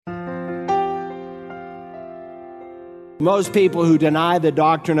Most people who deny the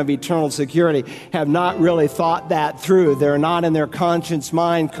doctrine of eternal security have not really thought that through. They're not in their conscious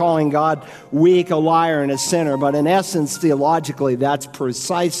mind calling God weak, a liar, and a sinner. But in essence, theologically, that's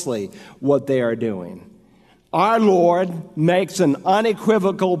precisely what they are doing. Our Lord makes an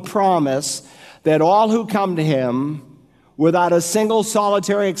unequivocal promise that all who come to him, without a single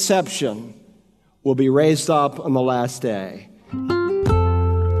solitary exception, will be raised up on the last day.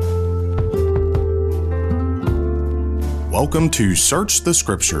 Welcome to Search the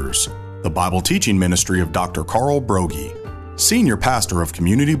Scriptures, the Bible teaching ministry of Dr. Carl Broggi, Senior Pastor of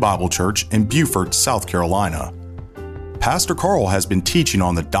Community Bible Church in Beaufort, South Carolina. Pastor Carl has been teaching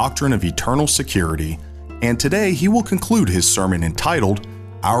on the doctrine of eternal security, and today he will conclude his sermon entitled,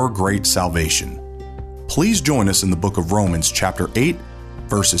 Our Great Salvation. Please join us in the book of Romans chapter 8,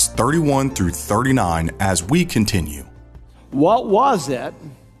 verses 31 through 39 as we continue. What was it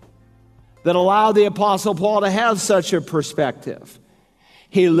that allowed the Apostle Paul to have such a perspective?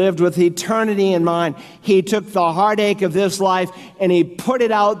 He lived with eternity in mind. He took the heartache of this life and he put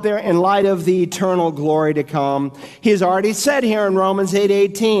it out there in light of the eternal glory to come. He's already said here in Romans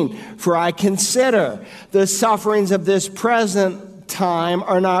 8:18, "For I consider the sufferings of this present time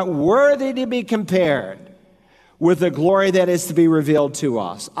are not worthy to be compared with the glory that is to be revealed to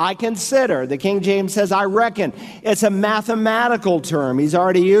us." I consider, the King James says, I reckon. It's a mathematical term. He's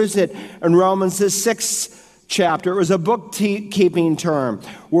already used it in Romans, the 6th chapter. It was a bookkeeping term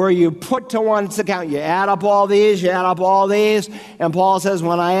where you put to one's account, you add up all these, you add up all these, and Paul says,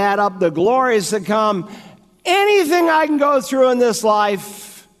 when I add up the glories to come, anything I can go through in this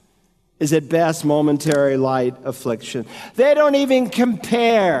life is at best momentary light affliction. They don't even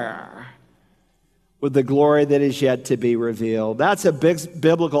compare with the glory that is yet to be revealed. That's a big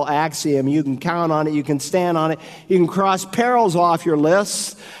biblical axiom. You can count on it. You can stand on it. You can cross perils off your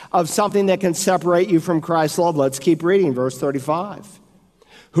list of something that can separate you from Christ's love. Let's keep reading, verse 35.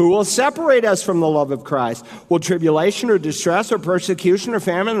 Who will separate us from the love of Christ? Will tribulation or distress or persecution or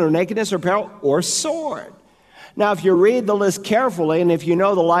famine or nakedness or peril or sword? Now, if you read the list carefully, and if you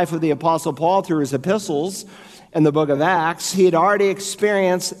know the life of the Apostle Paul through his epistles, in the book of Acts, he had already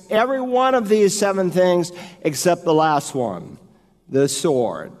experienced every one of these 7 things except the last one, the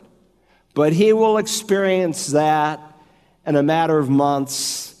sword. But he will experience that in a matter of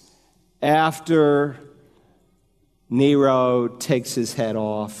months after Nero takes his head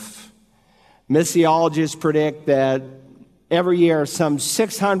off. Missiologists predict that every year some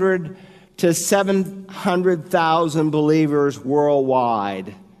 600 to 700,000 believers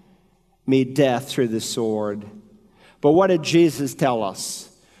worldwide meet death through the sword. But what did Jesus tell us?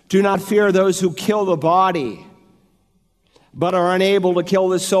 Do not fear those who kill the body, but are unable to kill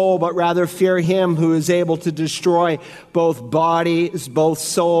the soul, but rather fear him who is able to destroy both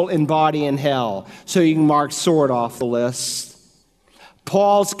soul and body in hell. So you can mark sword off the list.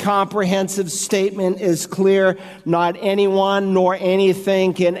 Paul's comprehensive statement is clear. Not anyone nor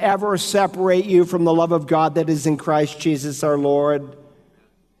anything can ever separate you from the love of God that is in Christ Jesus our Lord.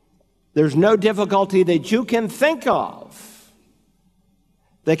 There's no difficulty that you can think of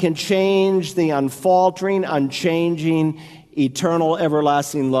that can change the unfaltering, unchanging, eternal,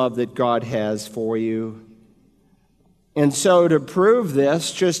 everlasting love that God has for you. And so to prove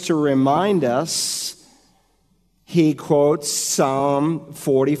this, just to remind us, he quotes Psalm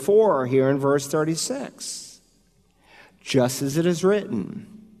 44 here in verse 36. Just as it is written,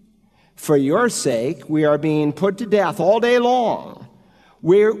 "For your sake we are being put to death all day long.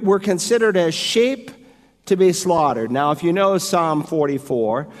 We're considered as sheep to be slaughtered." Now, if you know Psalm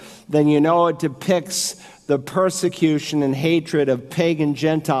 44, then you know it depicts the persecution and hatred of pagan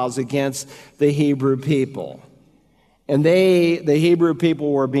Gentiles against the Hebrew people. And the Hebrew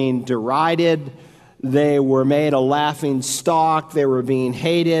people were being derided. They were made a laughing stock. They were being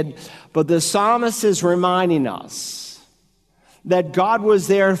hated. But the psalmist is reminding us that God was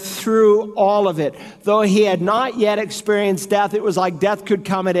there through all of it. Though he had not yet experienced death, it was like death could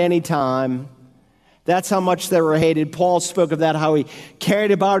come at any time. That's how much they were hated. Paul spoke of that, how he carried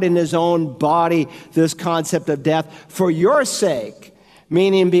about in his own body this concept of death. For your sake,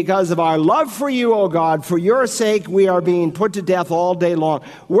 meaning because of our love for you, O God, for your sake we are being put to death all day long.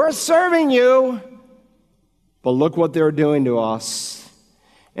 We're serving you, but look what they're doing to us.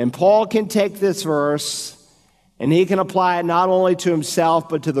 And Paul can take this verse and he can apply it not only to himself,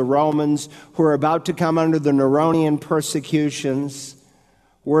 but to the Romans who are about to come under the Neronian persecutions,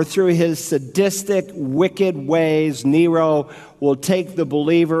 where through his sadistic, wicked ways, Nero will take the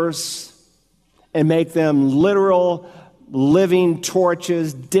believers and make them literal, living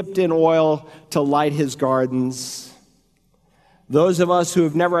torches dipped in oil to light his gardens. Those of us who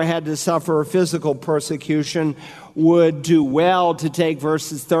have never had to suffer physical persecution would do well to take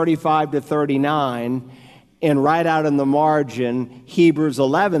verses 35 to 39 and write out in the margin Hebrews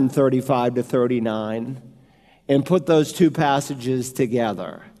 11, 35 to 39, and put those two passages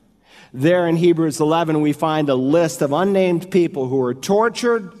together. There in Hebrews 11, we find a list of unnamed people who were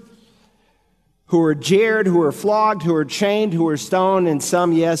tortured, who were jeered, who were flogged, who were chained, who were stoned, and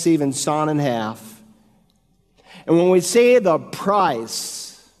some, yes, even sawn in half. And when we see the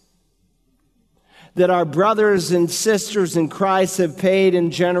price that our brothers and sisters in Christ have paid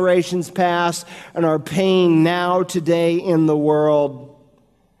in generations past and are paying now today in the world,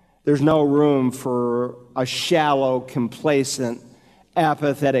 there's no room for a shallow, complacent,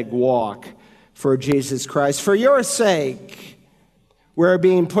 apathetic walk for Jesus Christ. For your sake, we're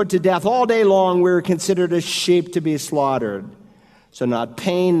being put to death all day long. We're considered as sheep to be slaughtered. So not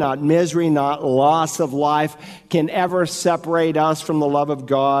pain, not misery, not loss of life can ever separate us from the love of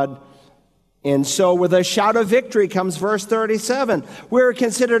God. And so with a shout of victory comes verse 37. We're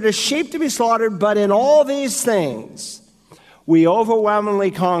considered as sheep to be slaughtered, but in all these things, we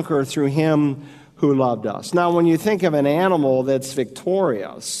overwhelmingly conquer through him who loved us. Now, when you think of an animal that's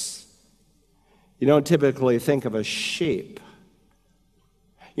victorious, you don't typically think of a sheep.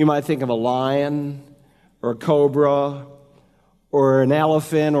 You might think of a lion or a cobra or an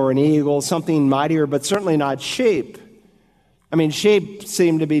elephant or an eagle, something mightier, but certainly not sheep. I mean, sheep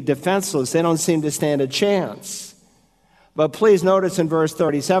seem to be defenseless. They don't seem to stand a chance. But please notice in verse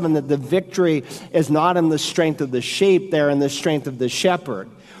 37 that the victory is not in the strength of the sheep, they're in the strength of the shepherd.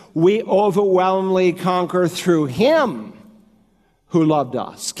 We overwhelmingly conquer through him who loved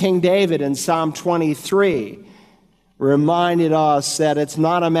us. King David in Psalm 23 reminded us that it's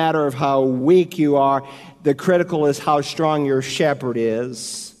not a matter of how weak you are. The critical is how strong your shepherd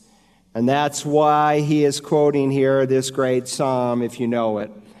is. And that's why he is quoting here this great psalm, if you know it.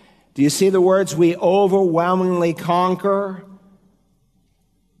 Do you see the words, we overwhelmingly conquer?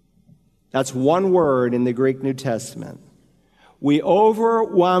 That's one word in the Greek New Testament. We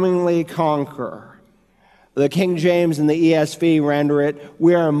overwhelmingly conquer. The King James and the ESV render it,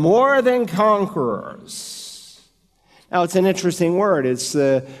 we are more than conquerors. Now, it's an interesting word. It's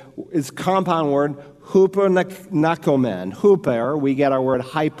a compound word, hupernakomen. Huper, we get our word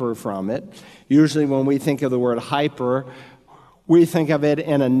hyper from it. Usually when we think of the word hyper, we think of it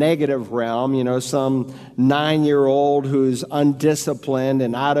in a negative realm, some 9-year-old who's undisciplined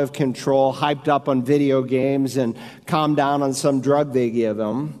and out of control, hyped up on video games and calmed down on some drug they give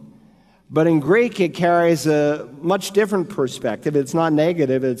him. But in Greek, it carries a much different perspective. It's not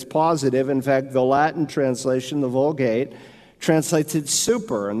negative, it's positive. In fact, the Latin translation, the Vulgate, translates it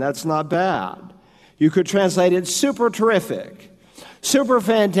super, and that's not bad. You could translate it super terrific, super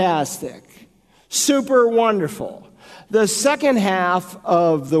fantastic, super wonderful. The second half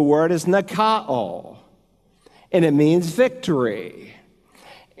of the word is nikao, and it means victory.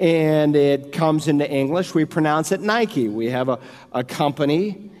 And it comes into English, we pronounce it Nike. We have a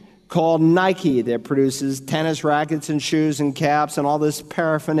company called Nike that produces tennis rackets and shoes and caps and all this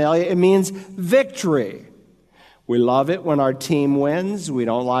paraphernalia. It means victory. We love it when our team wins. We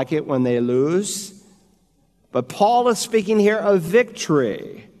don't like it when they lose. But Paul is speaking here of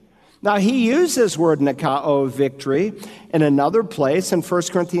victory. Now, he used this word nikao, victory, in another place in 1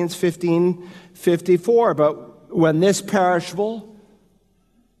 Corinthians 15:54. But when this perishable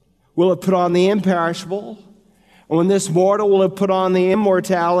will have put on the imperishable, and when this mortal will have put on the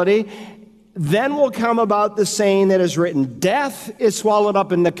immortality, then will come about the saying that is written, death is swallowed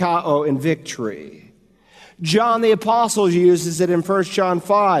up in nikao, in victory. John the Apostle uses it in 1 John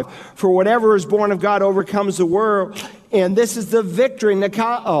 5. For whatever is born of God overcomes the world. And this is the victory,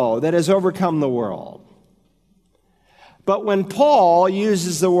 nikao, that has overcome the world. But when Paul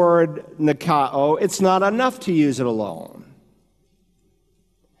uses the word nikao, it's not enough to use it alone.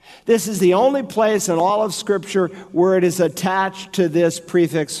 This is the only place in all of Scripture where it is attached to this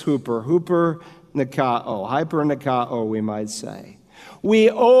prefix huper. Huper nikao, hyper nikao, we might say.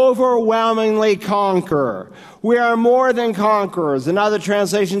 We overwhelmingly conquer. We are more than conquerors. Another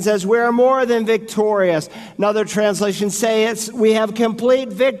translation says we are more than victorious. Another translation says we have complete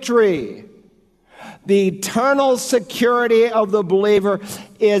victory. The eternal security of the believer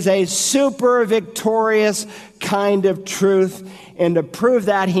is a super victorious kind of truth. And to prove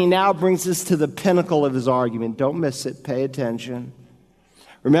that, he now brings us to the pinnacle of his argument. Don't miss it. Pay attention.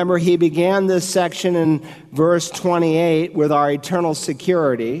 Remember, he began this section in verse 28 with our eternal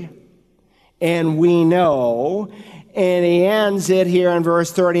security, and we know, and he ends it here in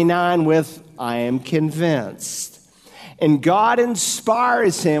verse 39 with, I am convinced. And God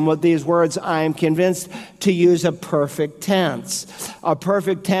inspires him with these words, I am convinced, to use a perfect tense. A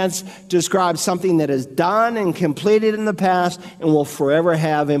perfect tense describes something that is done and completed in the past and will forever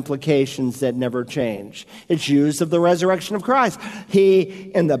have implications that never change. It's used of the resurrection of Christ. He,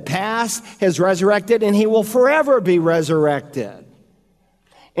 in the past, has resurrected, and he will forever be resurrected.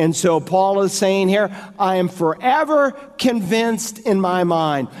 And so Paul is saying here, I am forever convinced in my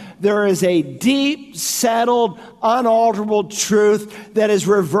mind. There is a deep, settled, unalterable truth that is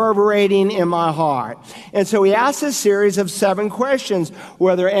reverberating in my heart. And so he asks a series of 7 questions,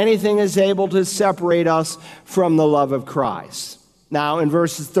 whether anything is able to separate us from the love of Christ. Now, in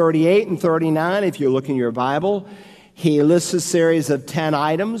verses 38 and 39, if you look in your Bible, he lists a series of 10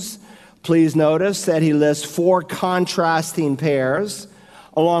 items. Please notice that he lists 4 contrasting pairs,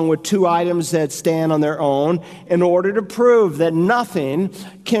 along with 2 items that stand on their own, in order to prove that nothing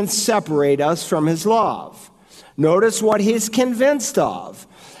can separate us from his love. Notice what he's convinced of.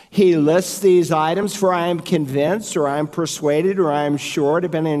 He lists these items, for I am convinced, or I am persuaded, or I am sure,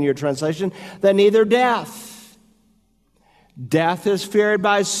 depending on your translation, that neither death is feared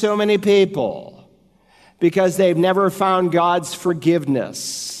by so many people because they've never found God's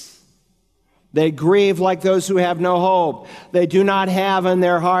forgiveness. They grieve like those who have no hope. They do not have in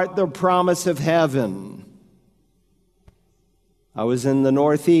their heart the promise of heaven. I was in the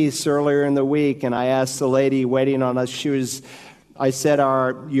Northeast earlier in the week, and I asked the lady waiting on us, I said,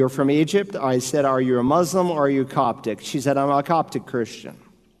 you're from Egypt? I said, are you a Muslim or are you Coptic? She said, I'm a Coptic Christian.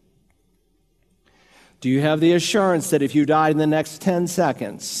 Do you have the assurance that if you died in the next 10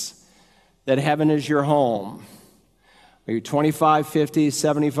 seconds, that heaven is your home? Are you 25, 50,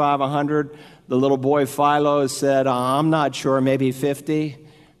 75, 100? The little boy Philo said, I'm not sure, maybe 50.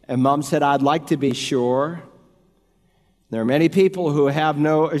 And Mom said, I'd like to be sure. There are many people who have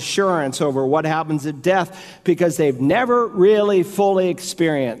no assurance over what happens at death because they've never really fully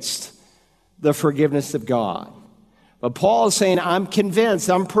experienced the forgiveness of God. But Paul is saying, I'm convinced,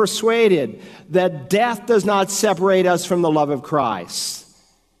 I'm persuaded that death does not separate us from the love of Christ.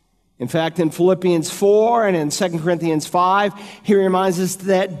 In fact, in Philippians 4 and in 2 Corinthians 5, he reminds us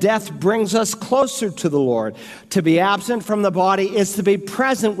that death brings us closer to the Lord. To be absent from the body is to be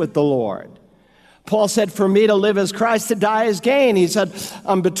present with the Lord. Paul said, for me to live as Christ, to die as gain. He said,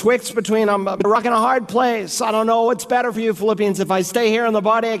 I'm a rock and a hard place. I don't know what's better for you, Philippians. If I stay here in the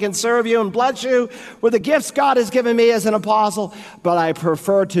body, I can serve you and bless you with the gifts God has given me as an apostle. But I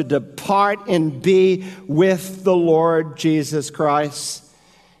prefer to depart and be with the Lord Jesus Christ.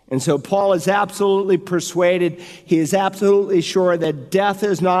 And so Paul is absolutely persuaded, he is absolutely sure that death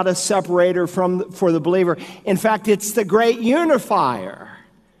is not a separator for the believer. In fact, it's the great unifier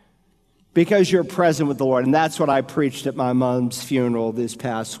because you're present with the Lord. And that's what I preached at my mom's funeral this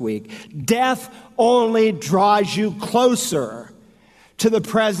past week. Death only draws you closer to the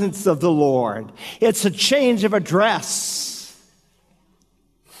presence of the Lord. It's a change of address.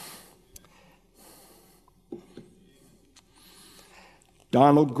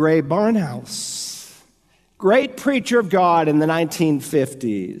 Donald Gray Barnhouse, great preacher of God in the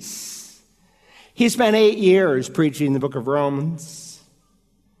 1950s. He spent 8 years preaching the book of Romans.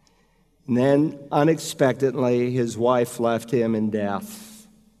 And then, unexpectedly, his wife left him in death.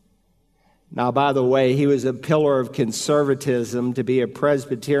 Now, by the way, he was a pillar of conservatism. To be a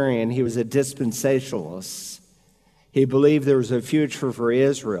Presbyterian, he was a dispensationalist. He believed there was a future for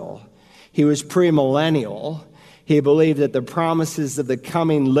Israel. He was premillennial. He believed that the promises of the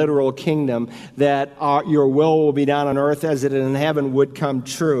coming literal kingdom, that your will be done on earth as it is in heaven, would come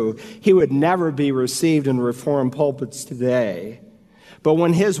true. He would never be received in Reformed pulpits today. But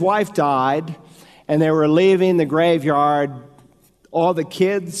when his wife died and they were leaving the graveyard, all the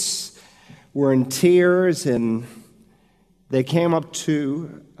kids were in tears, and they came up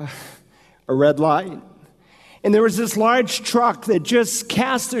to a red light. And there was this large truck that just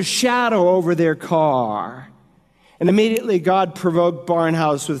cast a shadow over their car. And immediately God provoked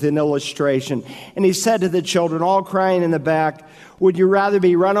Barnhouse with an illustration. And he said to the children, all crying in the back, would you rather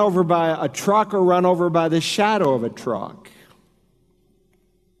be run over by a truck or run over by the shadow of a truck?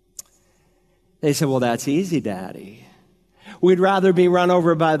 They said, well, that's easy, Daddy. We'd rather be run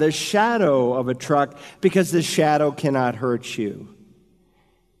over by the shadow of a truck because the shadow cannot hurt you.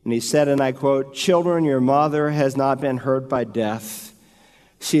 And he said, and I quote, children, your mother has not been hurt by death.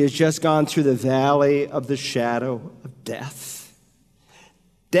 She has just gone through the valley of the shadow of death.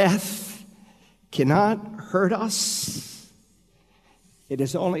 Death cannot hurt us. It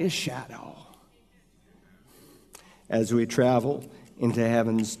is only a shadow as we travel into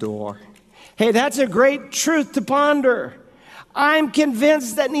heaven's door. Hey, that's a great truth to ponder. I'm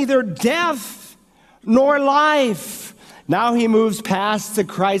convinced that neither death nor life, Now he moves past the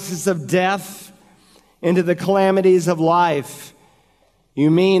crisis of death into the calamities of life. You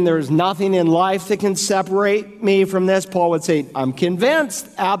mean there's nothing in life that can separate me from this? Paul would say, I'm convinced,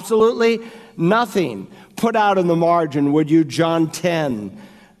 absolutely nothing. Put out in the margin, would you, John 6,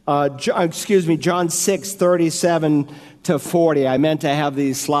 37 to 40. I meant to have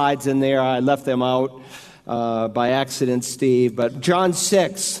these slides in there. I left them out by accident, Steve. But John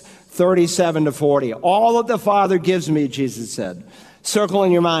 6, 37 to 40. All that the Father gives me, Jesus said. Circle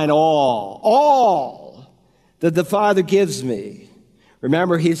in your mind, all that the Father gives me.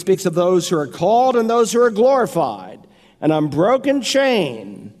 Remember, he speaks of those who are called and those who are glorified. An unbroken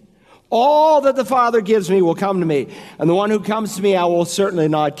chain. All that the Father gives me will come to me. And the one who comes to me I will certainly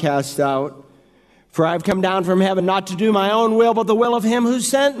not cast out. For I have come down from heaven not to do my own will, but the will of him who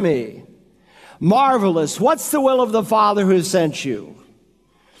sent me. Marvelous. What's the will of the Father who sent you?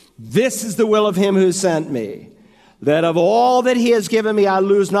 This is the will of him who sent me, that of all that he has given me I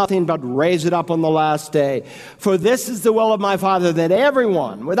lose nothing, but raise it up on the last day. For this is the will of my Father, that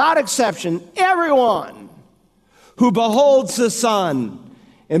everyone, without exception, everyone who beholds the Son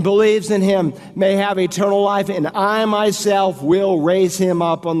and believes in him may have eternal life, and I myself will raise him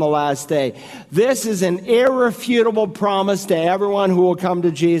up on the last day. This is an irrefutable promise to everyone who will come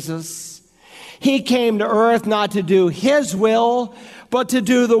to Jesus. He came to earth not to do his will, but to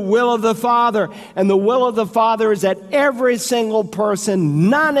do the will of the Father. And the will of the Father is that every single person,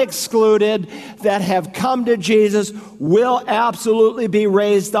 none excluded, that have come to Jesus will absolutely be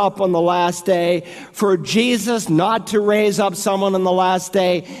raised up on the last day. For Jesus not to raise up someone on the last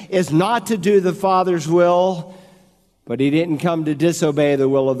day is not to do the Father's will, but he didn't come to disobey the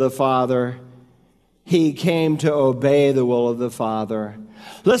will of the Father. He came to obey the will of the Father.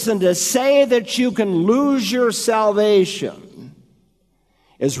 Listen, to say that you can lose your salvation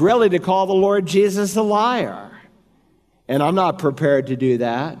is really to call the Lord Jesus a liar. And I'm not prepared to do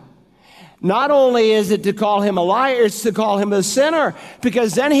that. Not only is it to call him a liar, it's to call him a sinner,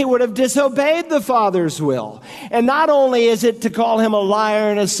 because then he would have disobeyed the Father's will. And not only is it to call him a liar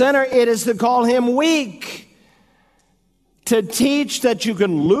and a sinner, it is to call him weak. To teach that you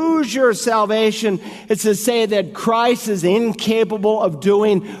can lose your salvation is to say that Christ is incapable of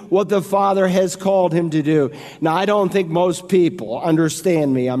doing what the Father has called him to do. Now, I don't think most people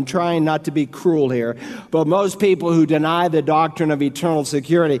understand me. I'm trying not to be cruel here. But most people who deny the doctrine of eternal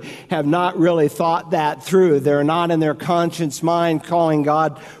security have not really thought that through. They're not in their conscience mind calling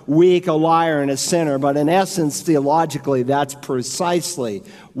God weak, a liar, and a sinner. But in essence, theologically, that's precisely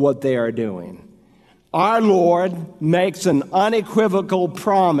what they are doing. Our Lord makes an unequivocal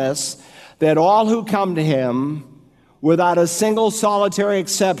promise that all who come to him, without a single solitary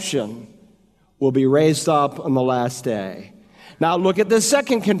exception, will be raised up on the last day. Now look at the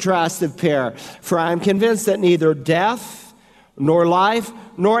second contrastive pair. For I am convinced that neither death, nor life,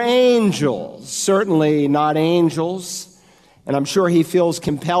 nor angels, certainly not angels, and I'm sure he feels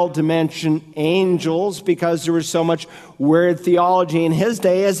compelled to mention angels because there was so much weird theology in his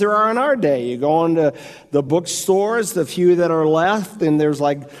day as there are in our day. You go into the bookstores, the few that are left, and there's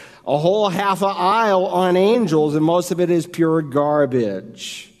like a whole half an aisle on angels, and most of it is pure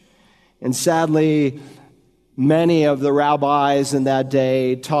garbage. And sadly, many of the rabbis in that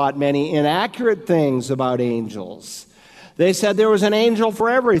day taught many inaccurate things about angels. They said there was an angel for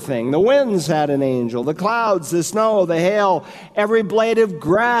everything. The winds had an angel. The clouds, the snow, the hail, every blade of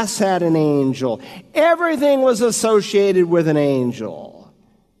grass had an angel. Everything was associated with an angel.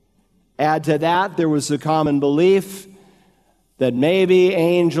 Add to that, there was the common belief that maybe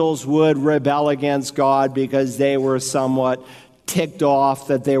angels would rebel against God because they were somewhat ticked off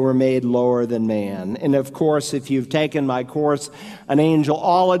that they were made lower than man. And of course, if you've taken my course on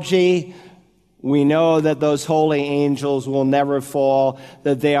angelology, we know that those holy angels will never fall,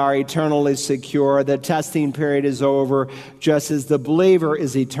 that they are eternally secure. The testing period is over, just as the believer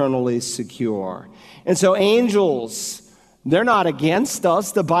is eternally secure. And so angels, they're not against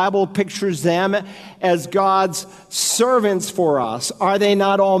us. The Bible pictures them as God's servants for us. Are they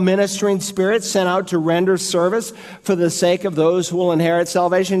not all ministering spirits sent out to render service for the sake of those who will inherit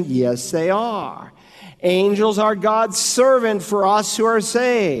salvation? Yes, they are. Angels are God's servant for us who are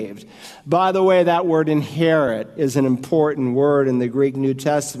saved. By the way, that word inherit is an important word in the Greek New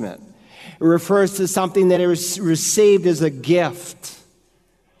Testament. It refers to something that is received as a gift,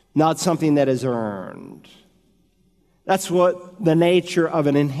 not something that is earned. That's what the nature of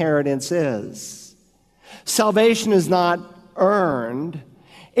an inheritance is. Salvation is not earned,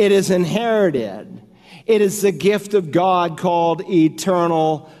 it is inherited. It is the gift of God called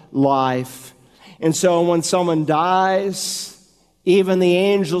eternal life. And so when someone dies Even the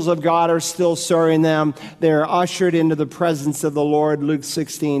angels of God are still serving them. They're ushered into the presence of the Lord. Luke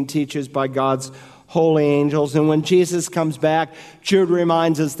 16 teaches by God's holy angels. And when Jesus comes back, Jude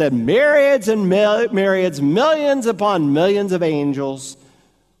reminds us that myriads and myriads, millions upon millions of angels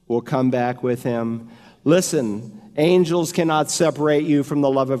will come back with him. Listen, angels cannot separate you from the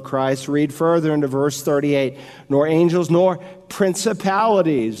love of Christ. Read further into verse 38. Nor angels, nor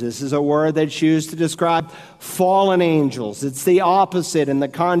principalities. This is a word that's used to describe fallen angels. It's the opposite and the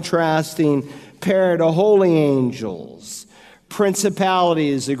contrasting pair to holy angels.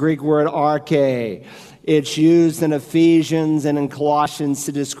 Principalities, the Greek word arche. It's used in Ephesians and in Colossians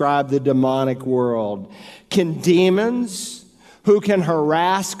to describe the demonic world. Can demons who can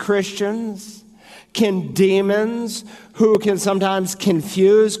harass Christians, can demons who can sometimes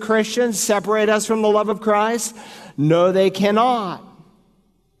confuse Christians separate us from the love of Christ? No, they cannot.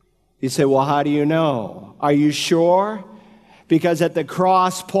 You say, well, how do you know? Are you sure? Because at the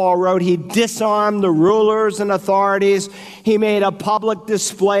cross, Paul wrote, he disarmed the rulers and authorities. He made a public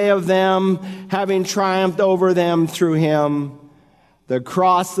display of them, having triumphed over them through him. The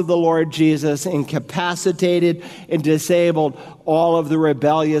cross of the Lord Jesus incapacitated and disabled all of the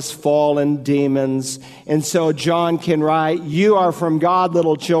rebellious fallen demons. And so John can write, you are from God,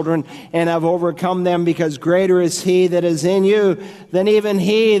 little children, and have overcome them, because greater is he that is in you than even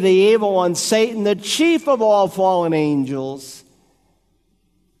he, the evil one, Satan, the chief of all fallen angels,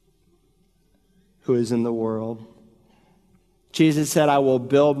 who is in the world. Jesus said, I will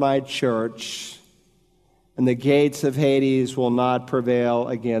build my church, and the gates of Hades will not prevail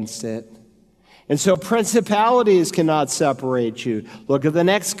against it. And so principalities cannot separate you. Look at the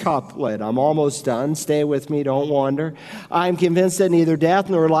next couplet. I'm almost done. Stay with me. Don't wander. I am convinced that neither death,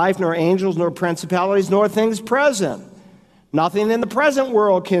 nor life, nor angels, nor principalities, nor things present. Nothing in the present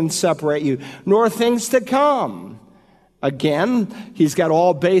world can separate you, nor things to come. Again, he's got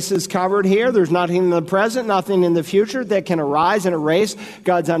all bases covered here. There's nothing in the present, nothing in the future that can arise and erase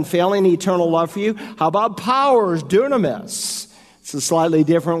God's unfailing eternal love for you. How about powers, dunamis? It's a slightly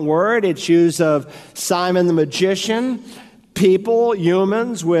different word. It's used of Simon the magician. People,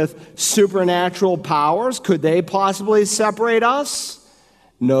 humans with supernatural powers, could they possibly separate us?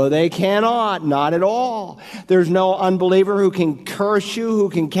 No, they cannot. Not at all. There's no unbeliever who can curse you, who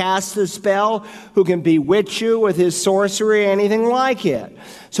can cast a spell, who can bewitch you with his sorcery, anything like it.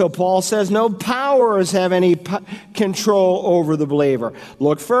 So Paul says no powers have any control over the believer.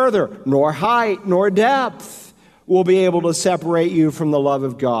 Look further. Nor height, nor depth will be able to separate you from the love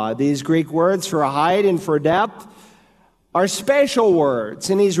of God. These Greek words for height and for depth are spatial words,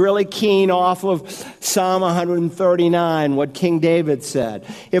 and he's really keen off of Psalm 139, what King David said.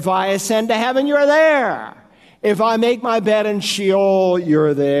 If I ascend to heaven, you're there. If I make my bed in Sheol,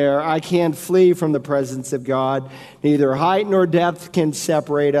 you're there. I can't flee from the presence of God. Neither height nor depth can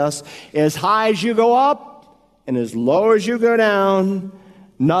separate us. As high as you go up and as low as you go down,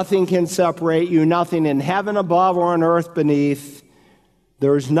 nothing can separate you, nothing in heaven above or on earth beneath.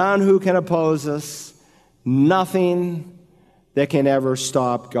 There's none who can oppose us, nothing that can ever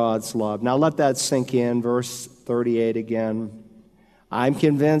stop God's love. Now let that sink in. Verse 38 again. I'm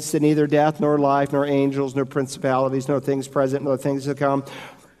convinced that neither death, nor life, nor angels, nor principalities, nor things present, nor things to come,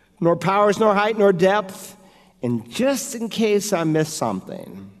 nor powers, nor height, nor depth, and just in case I miss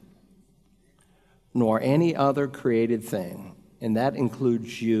something, nor any other created thing, and that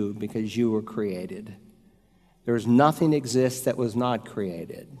includes you, because you were created. There's nothing exists that was not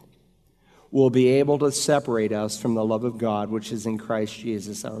created, will be able to separate us from the love of God, which is in Christ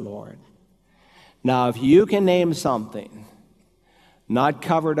Jesus our Lord. Now, if you can name something not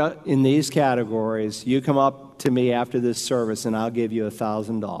covered in these categories, you come up to me after this service and I'll give you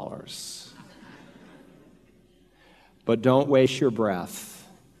 $1,000. But don't waste your breath,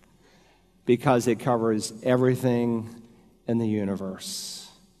 because it covers everything in the universe.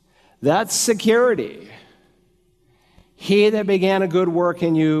 That's security. He that began a good work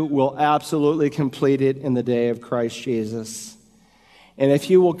in you will absolutely complete it in the day of Christ Jesus. And if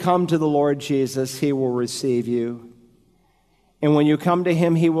you will come to the Lord Jesus, he will receive you. And when you come to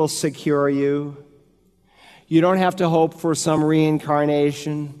him, he will secure you. You don't have to hope for some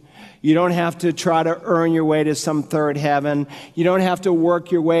reincarnation. You don't have to try to earn your way to some third heaven. You don't have to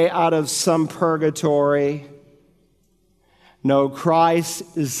work your way out of some purgatory. No, Christ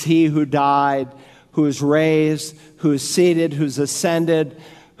is he who died, who's raised, who's seated, who's ascended,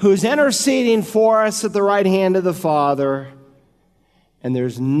 who's interceding for us at the right hand of the Father. And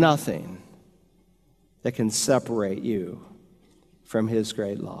there's nothing that can separate you from his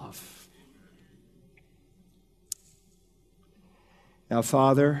great love. Now,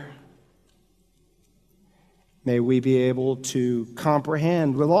 Father, May we be able to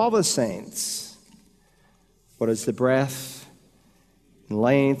comprehend with all the saints what is the breadth and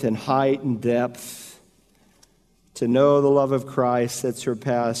length and height and depth, to know the love of Christ that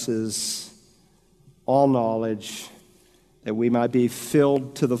surpasses all knowledge, that we might be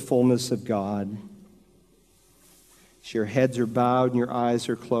filled to the fullness of God. As your heads are bowed and your eyes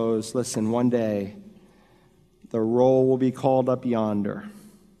are closed, listen, one day the roll will be called up yonder.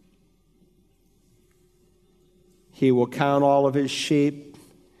 He will count all of his sheep.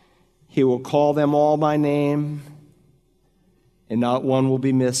 He will call them all by name, and not one will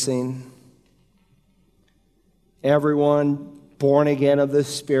be missing. Everyone born again of the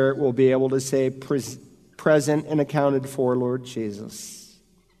Spirit will be able to say, present and accounted for, Lord Jesus.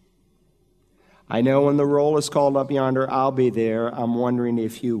 I know when the roll is called up yonder, I'll be there. I'm wondering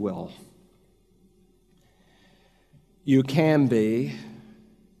if you will. You can be,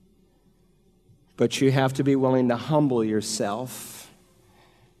 but you have to be willing to humble yourself.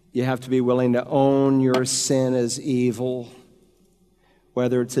 You have to be willing to own your sin as evil,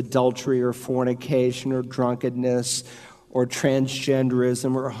 whether it's adultery or fornication or drunkenness or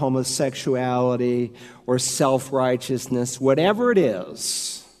transgenderism or homosexuality or self-righteousness, whatever it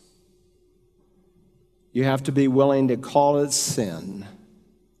is. You have to be willing to call it sin,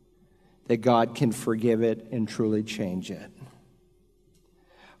 that God can forgive it and truly change it.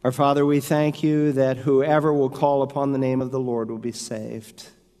 Our Father, we thank you that whoever will call upon the name of the Lord will be saved.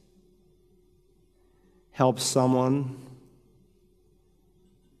 Help someone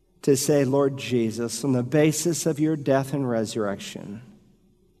to say, Lord Jesus, on the basis of your death and resurrection,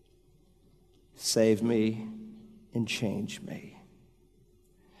 save me and change me.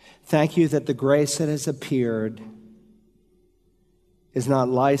 Thank you that the grace that has appeared is not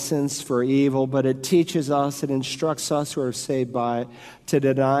licensed for evil, but it teaches us, it instructs us who are saved by it to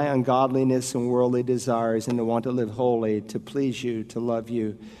deny ungodliness and worldly desires and to want to live holy, to please you, to love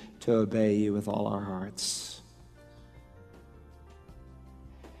you, to obey you with all our hearts.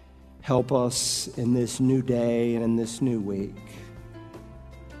 Help us in this new day and in this new week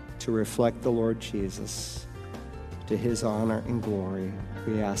to reflect the Lord Jesus to his honor and glory.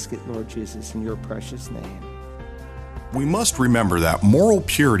 We ask it, Lord Jesus, in your precious name. We must remember that moral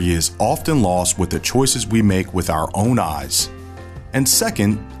purity is often lost with the choices we make with our own eyes. And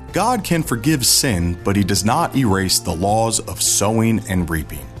second, God can forgive sin, but he does not erase the laws of sowing and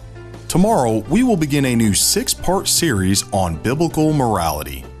reaping. Tomorrow, we will begin a new 6-part series on biblical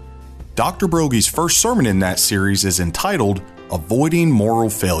morality. Dr. Brogie's first sermon in that series is entitled Avoiding Moral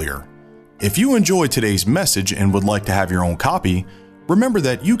Failure. If you enjoyed today's message and would like to have your own copy, remember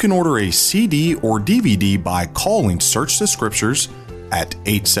that you can order a CD or DVD by calling Search the Scriptures at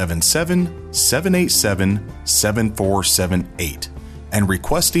 877-787-7478 and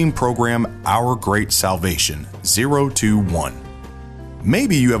requesting program Our Great Salvation 021.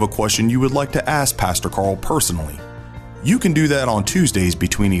 Maybe you have a question you would like to ask Pastor Carl personally. You can do that on Tuesdays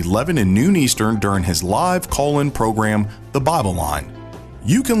between 11 and noon Eastern during his live call-in program, The Bible Line.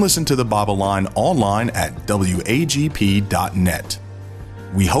 You can listen to The Bible Line online at wagp.net.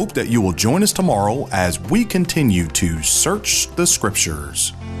 We hope that you will join us tomorrow as we continue to search the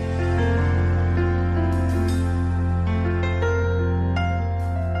Scriptures.